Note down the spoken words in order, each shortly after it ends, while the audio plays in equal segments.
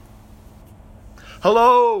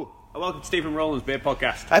Hello! Welcome to Stephen Rowland's Beer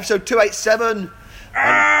Podcast. Episode 287.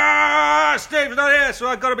 Steve's not here, so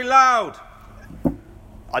I've got to be loud.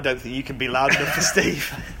 I don't think you can be loud enough for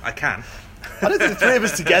Steve. I can. I don't think the three of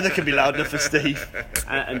us together can be loud enough for Steve.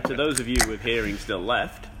 And to those of you with hearing still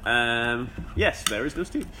left, yes, there is no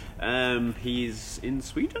Steve. He's in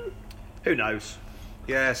Sweden? Who knows?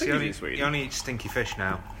 Yes, think he he's only, in Sweden. he only eats stinky fish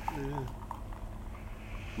now.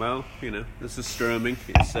 Well, you know, this is Strömming.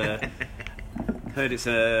 It's heard it's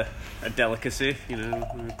a delicacy, you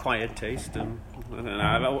know, acquired taste. And I don't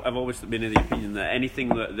know, I've always been of the opinion that anything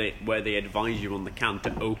where they advise you on the can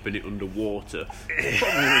to open it underwater is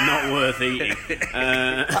probably not worth eating.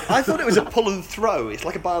 I thought it was a pull and throw. It's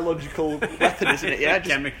like a biological weapon, isn't it? Yeah,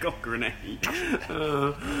 Chemical grenade.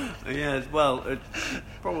 Yeah, well, it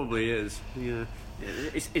probably is. Yeah,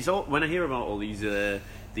 it's all, when I hear about all these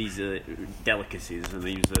delicacies, and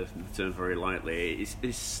they use the term very lightly,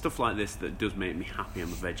 it's stuff like this that does make me happy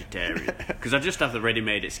I'm a vegetarian, because I just have the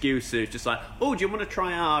ready-made excuse. It's just like, oh, do you want to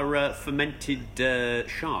try our fermented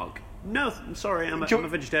shark? No, I'm sorry, I'm a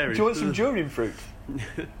vegetarian. Do you want some durian fruit?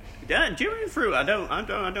 Yeah, durian fruit. I don't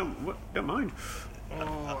mind.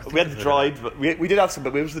 We had the dried. We did have some,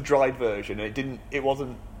 but it was the dried version. It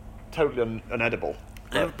wasn't totally unedible.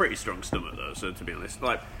 I have a pretty strong stomach though, so to be honest,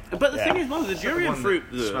 but the thing is, well, the durian fruit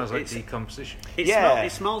smells like decomposition.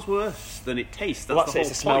 It smells worse than it tastes. That's the whole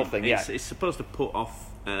it's a smell point. thing. Yeah, it's supposed to put off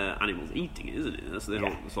animals eating it, isn't it? That's the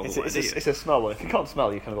whole idea. It's a smell one. If you can't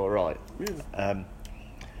smell, you kind of all right. Yeah.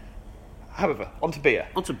 However, on to beer.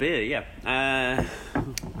 Yeah.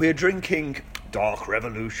 We're drinking Dark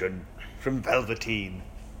Revolution from Velveteen.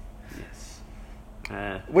 Yes.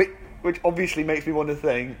 Which obviously makes me want to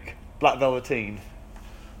think Black Velveteen.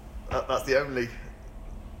 That's the only.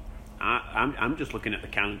 I'm just looking at the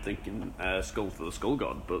can and thinking Skull for the Skull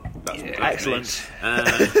God, but that's excellent.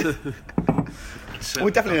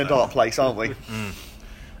 We're definitely in a dark place, aren't we? I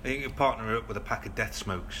think you partner up with a pack of Death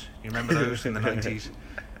Smokes. You remember those in the 90s?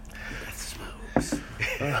 Death Smokes.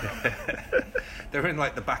 They're in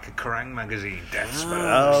like the back of Kerrang magazine. Death Smokes.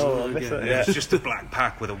 Oh, I miss it. Yeah. It's just a black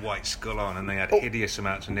pack with a white skull on, and they had hideous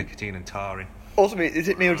amounts of nicotine and taurine. Also, is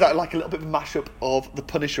it like a little bit of a mashup of The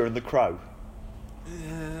Punisher and The Crow?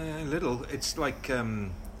 A little. It's like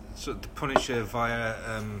sort of The Punisher via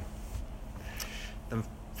them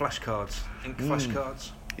flashcards, ink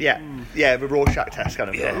flashcards. Yeah, yeah, the Rorschach test kind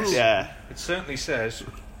of thing. Yeah. It certainly says.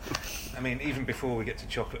 I mean, even before we get to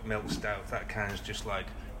chocolate milk stout, that can's just like,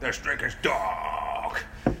 this drink is dark.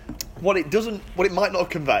 What it might not have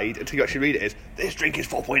conveyed until you actually read it is, this drink is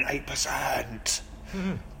 4.8%.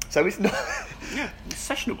 So it's not. Yeah, it's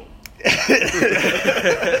sessionable.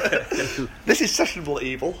 This is sessionable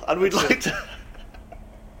evil, and we'd like to.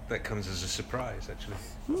 That comes as a surprise, actually,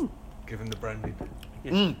 given the branding.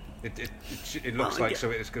 Yeah. It looks like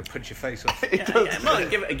something that's going to punch your face off. Well,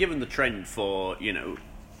 given the trend for you know,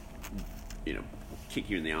 kick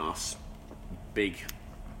you in the arse, big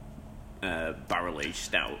barrel aged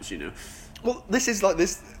stouts, you know. Well, this is like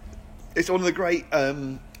this. It's one of the great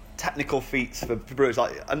technical feats for brewers.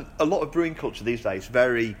 Like, and a lot of brewing culture these days,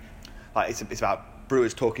 very like it's about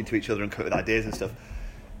brewers talking to each other and coming up with ideas and stuff.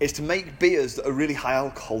 Is to make beers that are really high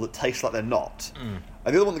alcohol that taste like they're not. And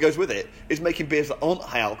the other one that goes with it is making beers that aren't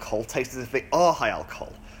high alcohol taste as if they are high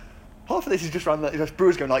alcohol. Half of this is just around that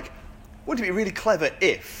brewers going like, wouldn't it be really clever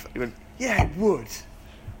if? You went, yeah, it would.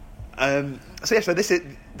 So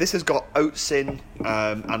this has got oats in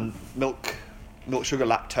and milk, sugar,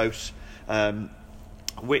 lactose,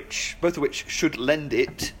 both of which should lend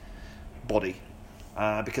it body,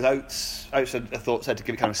 because oats are said to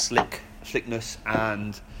give it kind of slickness,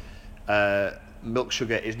 and milk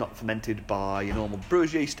sugar is not fermented by your normal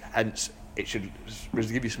brewer's yeast, hence it should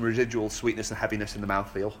give you some residual sweetness and heaviness in the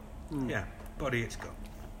mouthfeel. Yeah, body it's got.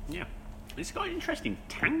 Yeah, it's got an interesting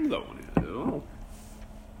tang though on it. Oh.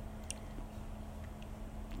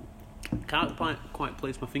 Can't quite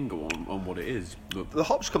place my finger on what it is. But the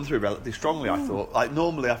hops come through relatively strongly, I thought. Like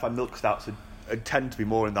normally I find milk stouts tend to be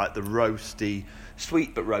more in like the roasty,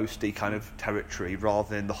 sweet but roasty kind of territory rather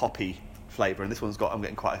than the hoppy flavour, and this one's got, I'm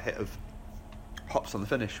getting quite a hit of hops on the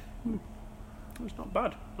finish. It's not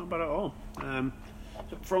bad at all.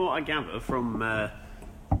 From what I gather from Matt's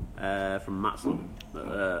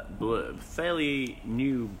blurb, fairly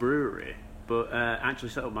new brewery, but actually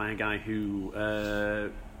set up by a guy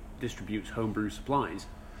who distributes homebrew supplies.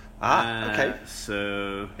 Okay.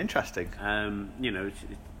 So interesting.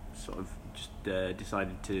 It sort of just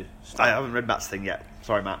decided to start. I haven't read Matt's thing yet.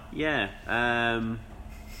 Sorry, Matt. Yeah.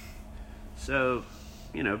 So,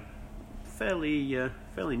 fairly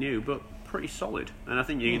new, but pretty solid, and I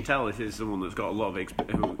think you can tell this is someone that's got a lot of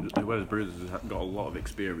whoever's brewed this has got a lot of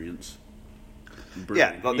experience brewing,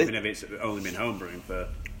 Yeah, even if it's only been home brewing for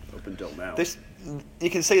up until now. This, you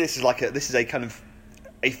can see this is a kind of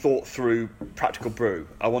a thought through practical brew.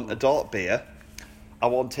 I want a dark beer. I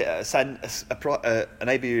want it at an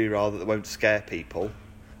ABV rather that won't scare people,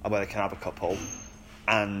 and where they can have a couple,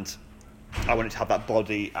 and I want it to have that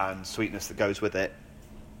body and sweetness that goes with it.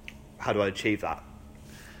 How do I achieve that?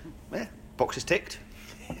 Yeah, boxes ticked.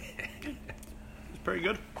 It's pretty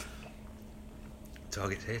good.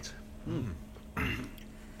 Target hit. I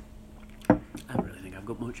don't really think I've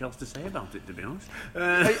got much else to say about it, to be honest.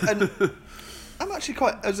 And I'm actually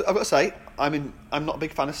quite. As I've got to say, I'm not a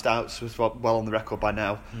big fan of stouts. Was well on the record by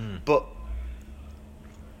now, but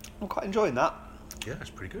I'm quite enjoying that. Yeah, that's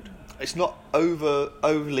pretty good. It's not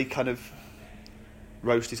overly kind of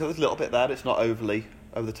roasty, so there's a little bit there. But it's not overly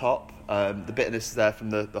over the top. The bitterness is there from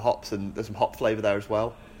the hops, and there's some hop flavour there as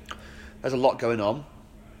well. There's a lot going on.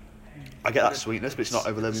 I get that sweetness, but it's not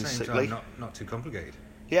overly sickly. Not too complicated.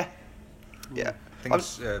 Yeah.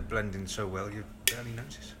 Things blend in so well you barely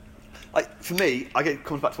notice. For me, it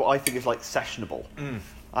comes back to what I think is like sessionable.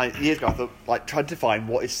 Years ago, I thought, like, trying to define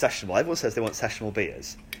what is sessionable. Everyone says they want sessionable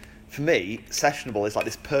beers. For me, sessionable is like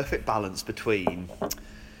this perfect balance between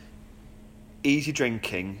easy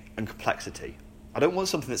drinking and complexity. I don't want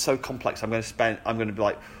something that's so complex I'm going to be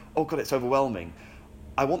like, oh god, it's overwhelming.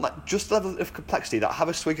 I want that just level of complexity that I have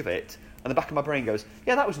a swig of it and the back of my brain goes,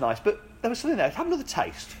 yeah, that was nice, but there was something there. Have another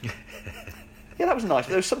taste. Yeah, that was nice, but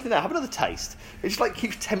there was something there. Have another taste. It just like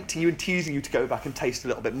keeps tempting you and teasing you to go back and taste a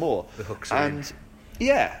little bit more. The hooks are in.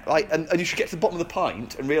 Yeah, and you should get to the bottom of the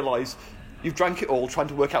pint and realise you've drank it all trying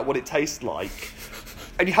to work out what it tastes like,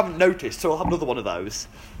 and you haven't noticed, so I'll have another one of those.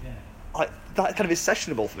 That kind of is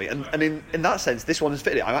sessionable for me, and in that sense, this one has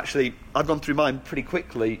fitted it. I've gone through mine pretty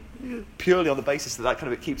quickly, purely on the basis that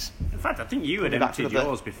kind of it keeps. In fact, I think you had emptied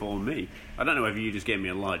yours before me. I don't know whether you just gave me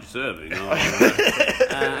a large serving. Or,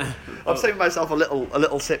 I'm saving myself a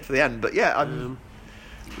little sip for the end, but yeah,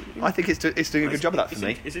 I think it's doing a good job of that for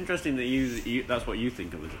me. It's interesting that you that's what you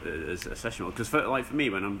think of as a sessionable, because for me,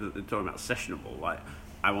 when I'm talking about sessionable, like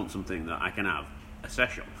I want something that I can have a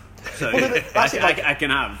session. So I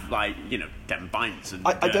can have 10 pints. And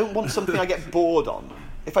I don't want something I get bored on.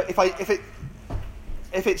 If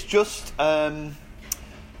it's just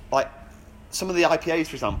like some of the IPAs,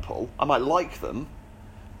 for example, I might like them,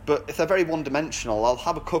 but if they're very one-dimensional, I'll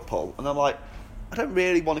have a couple, and I'm like, I don't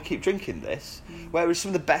really want to keep drinking this. Whereas some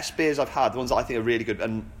of the best beers I've had, the ones that I think are really good,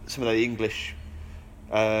 and some of the English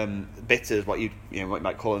bitters, what you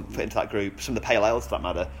might call them, fit into that group. Some of the pale ales, for that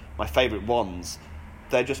matter, my favourite ones.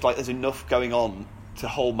 They're just like there's enough going on to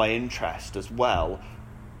hold my interest, as well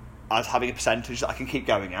as having a percentage that I can keep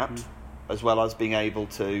going at, as well as being able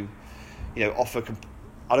to, offer.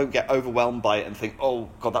 I don't get overwhelmed by it and think, oh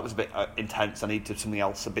god, that was a bit intense. I need to something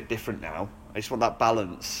else a bit different now. I just want that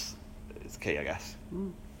balance. Is key, I guess.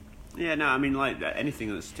 Yeah, no, I mean, like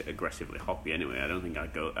anything that's aggressively hoppy. Anyway, I don't think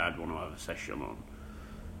I'd want to have a session on.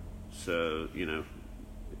 So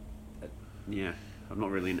yeah. I'm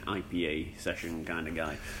not really an IPA session kind of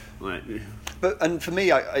guy. And for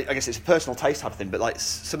me, I guess it's a personal taste type of thing. But like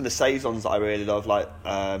some of the saisons that I really love, I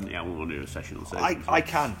wouldn't want to do a session on saisons. I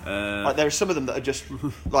can. There are some of them that are just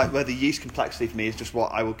like where the yeast complexity for me is just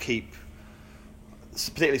what I will keep.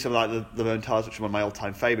 Particularly some like the Montage, which are one of my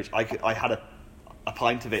all-time favourites. I had a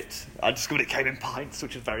pint of it. I discovered it came in pints,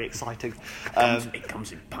 which was very exciting. It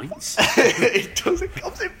comes in pints? It does. It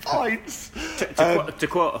comes in pints. To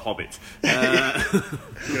quote a Hobbit. You're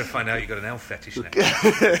going to find out you've got an elf fetish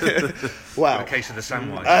next. Wow. In the case of the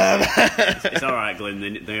Samwise. It's all right,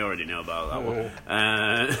 Glenn. They already know about that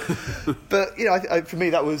one. But for me,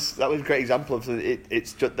 that was a great example of it.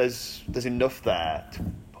 It's just there's enough there to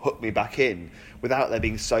hook me back in without there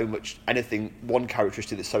being so much one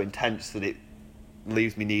characteristic that's so intense that it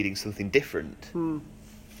leaves me needing something different.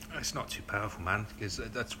 It's not too powerful, man, because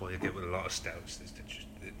that's what you get with a lot of stouts. They're just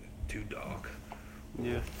too dark.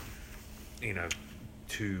 Yeah.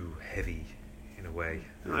 Too heavy in a way.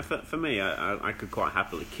 For me, I could quite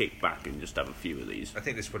happily kick back and just have a few of these. I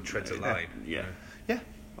think this one treads a line. Yeah. Yeah,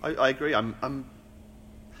 I agree. I'm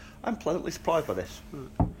pleasantly surprised by this.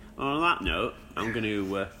 On that note, I'm going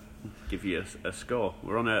to give you a score.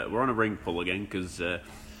 We're on a ring pull again because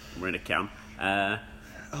we're in a can.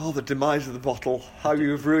 The demise of the bottle. How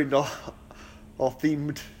you have ruined our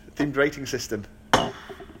themed rating system.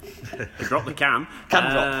 Drop the can.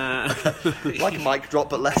 Drop. Like a mic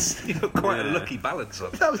drop, but less. You've got quite a lucky balance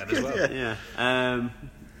on that was that good, as well.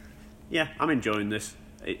 Yeah. I'm enjoying this.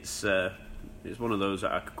 It's one of those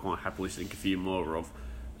that I could quite happily sink a few more of.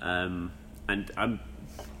 And I'm,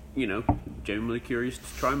 genuinely curious to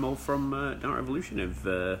try more from Dark Revolution if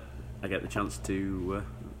I get the chance to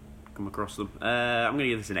come across them. I'm going to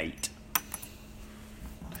give this an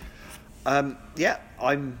 8. Yeah,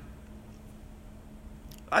 I'm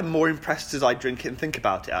more impressed as I drink it and think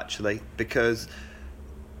about it, actually, because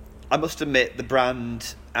I must admit the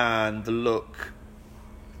brand and the look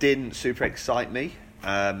didn't super excite me.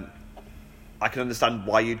 I can understand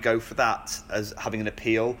why you'd go for that as having an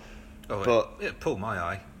appeal, but it pulled my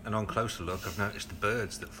eye. And on closer look, I've noticed the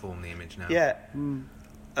birds that form the image now. yeah,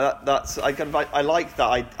 that's I like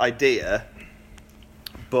that idea,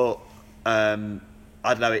 but I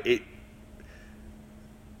don't know it.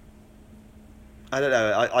 I don't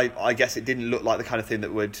know. I guess it didn't look like the kind of thing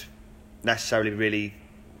that would necessarily really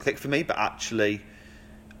click for me, but actually,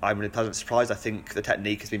 I'm really pleasantly surprised. I think the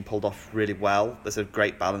technique has been pulled off really well. There's a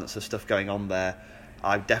great balance of stuff going on there.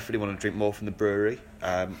 I definitely want to drink more from the brewery.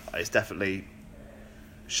 It's definitely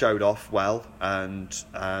showed off well, and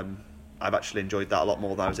I've actually enjoyed that a lot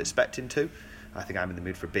more than I was expecting to. I think I'm in the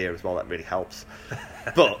mood for a beer as well. That really helps.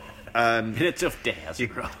 But In a tough day, as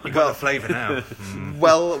You've got the flavour now.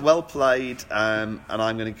 well played, and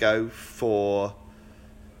I'm going to go for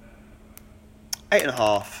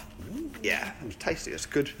 8.5. Yeah, it was tasty. It's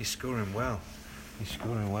good. You're scoring well.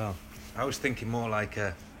 I was thinking more like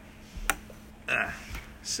a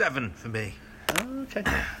 7 for me. Okay.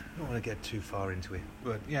 I don't want to get too far into it,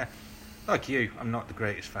 but yeah, like you, I'm not the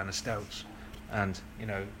greatest fan of stouts, and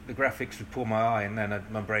the graphics would pull my eye, and then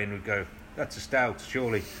my brain would go, "That's a stout,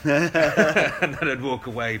 surely," and then I'd walk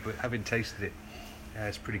away. But having tasted it, yeah,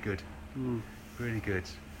 it's pretty good. Really good.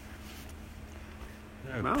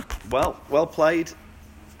 No. Well played,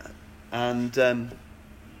 and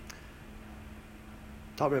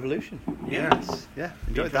Dark Revolution. Yeah. Yeah, Be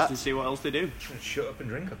enjoyed interested that. to see what else they do. Shut up and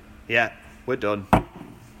drink them. Yeah, we're done.